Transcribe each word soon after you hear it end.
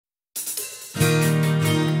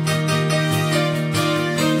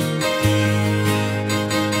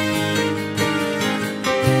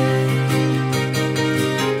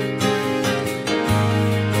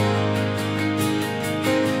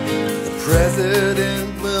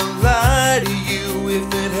president will lie to you if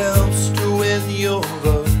it helps to win your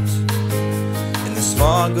vote. In the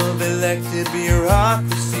smog of elected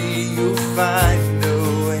bureaucracy, you'll find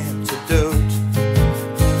no antidote.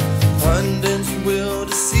 Pundits will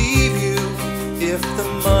deceive you if the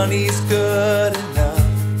money's good enough.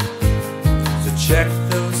 So check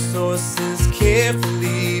those sources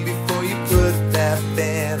carefully before you put that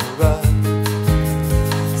banner up.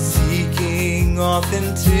 Seeking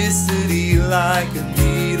authenticity like a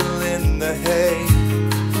needle in the hay.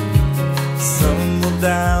 Some will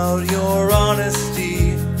doubt your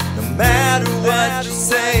honesty, no matter what you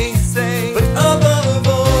say. But above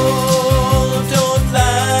all, don't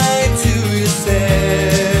lie to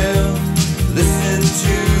yourself. Listen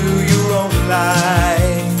to your own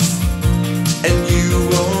lies, and you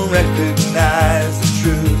won't recognize the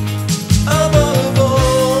truth. Above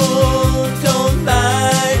all, don't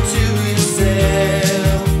lie to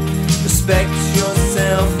yourself. Respect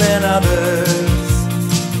yourself and others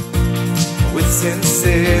with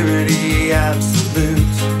sincerity absolute.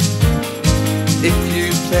 If you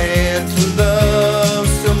plan to love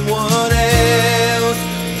someone else,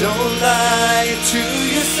 don't lie to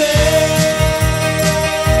yourself.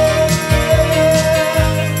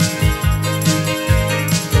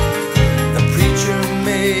 The preacher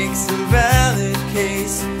makes a valid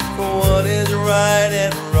case for what is right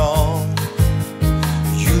and wrong.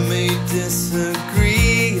 You may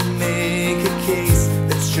disagree and make a case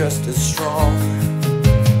that's just as strong.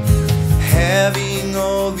 Having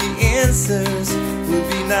all the answers would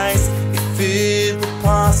be nice if it were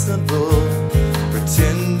possible.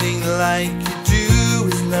 Pretending like you do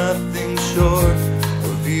is nothing short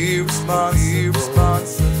of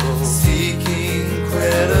irresponsible. Seeking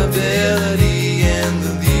credibility in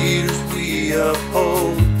the leaders we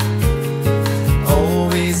uphold.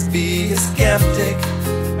 Always be a skeptic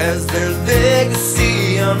as their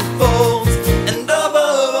legacy unfolds.